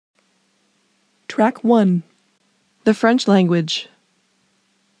Track 1. The French language.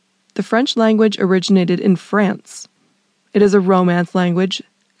 The French language originated in France. It is a Romance language,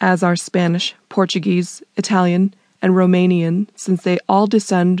 as are Spanish, Portuguese, Italian, and Romanian, since they all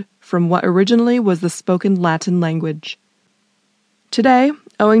descend from what originally was the spoken Latin language. Today,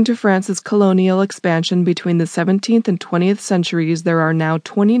 owing to France's colonial expansion between the 17th and 20th centuries, there are now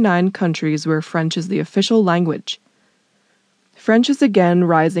 29 countries where French is the official language. French is again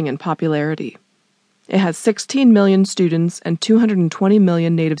rising in popularity. It has 16 million students and 220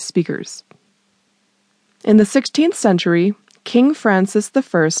 million native speakers. In the 16th century, King Francis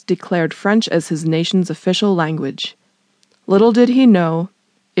I declared French as his nation's official language. Little did he know,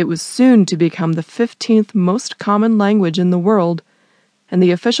 it was soon to become the 15th most common language in the world and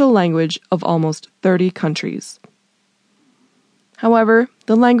the official language of almost 30 countries. However,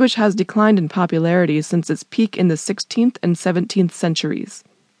 the language has declined in popularity since its peak in the 16th and 17th centuries.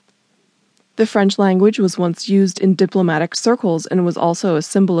 The French language was once used in diplomatic circles and was also a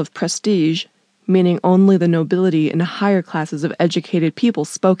symbol of prestige, meaning only the nobility and higher classes of educated people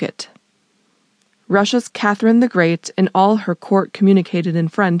spoke it. Russia's Catherine the Great and all her court communicated in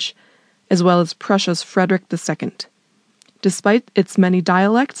French, as well as Prussia's Frederick II. Despite its many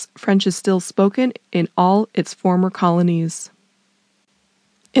dialects, French is still spoken in all its former colonies.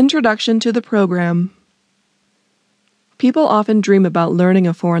 Introduction to the program. People often dream about learning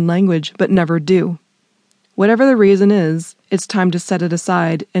a foreign language, but never do. Whatever the reason is, it's time to set it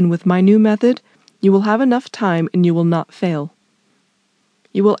aside, and with my new method, you will have enough time and you will not fail.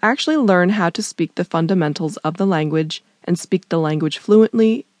 You will actually learn how to speak the fundamentals of the language and speak the language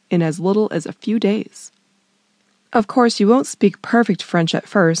fluently in as little as a few days. Of course, you won't speak perfect French at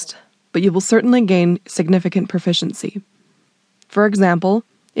first, but you will certainly gain significant proficiency. For example,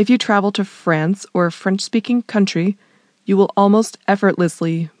 if you travel to France or a French-speaking country, you will almost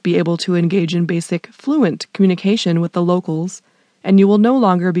effortlessly be able to engage in basic, fluent communication with the locals, and you will no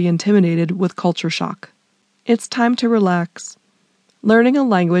longer be intimidated with culture shock. It's time to relax. Learning a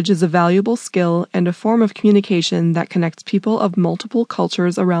language is a valuable skill and a form of communication that connects people of multiple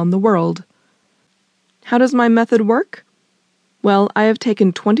cultures around the world. How does my method work? Well, I have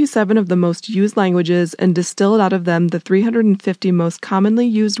taken 27 of the most used languages and distilled out of them the 350 most commonly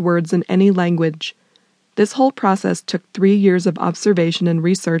used words in any language. This whole process took 3 years of observation and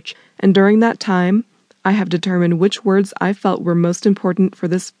research, and during that time, I have determined which words I felt were most important for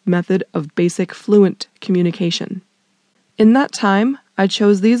this method of basic fluent communication. In that time, I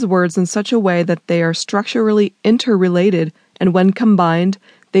chose these words in such a way that they are structurally interrelated, and when combined,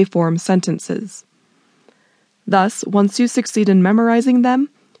 they form sentences. Thus, once you succeed in memorizing them,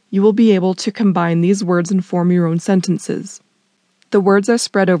 you will be able to combine these words and form your own sentences. The words are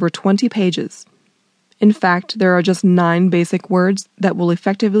spread over 20 pages. In fact, there are just 9 basic words that will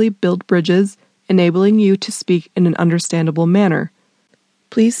effectively build bridges, enabling you to speak in an understandable manner.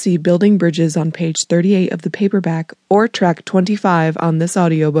 Please see Building Bridges on page 38 of the paperback or track 25 on this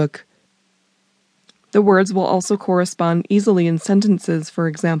audiobook. The words will also correspond easily in sentences, for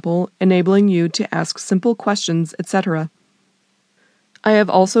example, enabling you to ask simple questions, etc. I have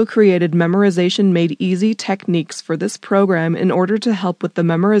also created memorization made easy techniques for this program in order to help with the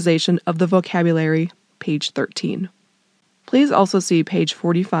memorization of the vocabulary. Page 13. Please also see page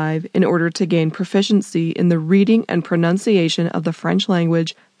 45 in order to gain proficiency in the reading and pronunciation of the French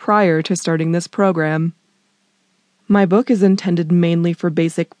language prior to starting this program. My book is intended mainly for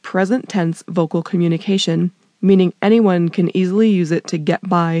basic present tense vocal communication, meaning anyone can easily use it to get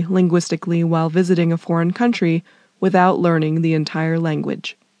by linguistically while visiting a foreign country without learning the entire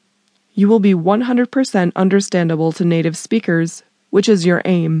language. You will be 100% understandable to native speakers, which is your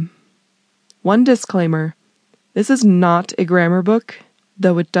aim. One disclaimer, this is not a grammar book,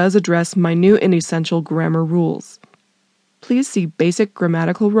 though it does address minute and essential grammar rules. Please see basic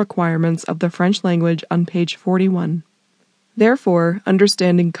grammatical requirements of the French language on page 41. Therefore,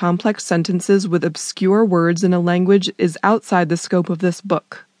 understanding complex sentences with obscure words in a language is outside the scope of this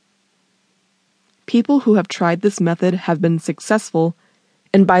book. People who have tried this method have been successful,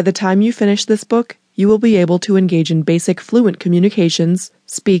 and by the time you finish this book, you will be able to engage in basic fluent communications,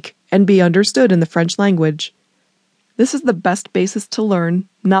 speak, and be understood in the French language. This is the best basis to learn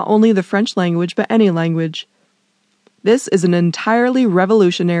not only the French language but any language. This is an entirely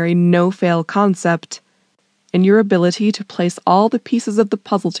revolutionary no-fail concept, and your ability to place all the pieces of the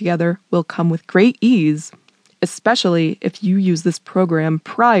puzzle together will come with great ease, especially if you use this program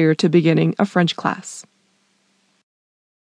prior to beginning a French class.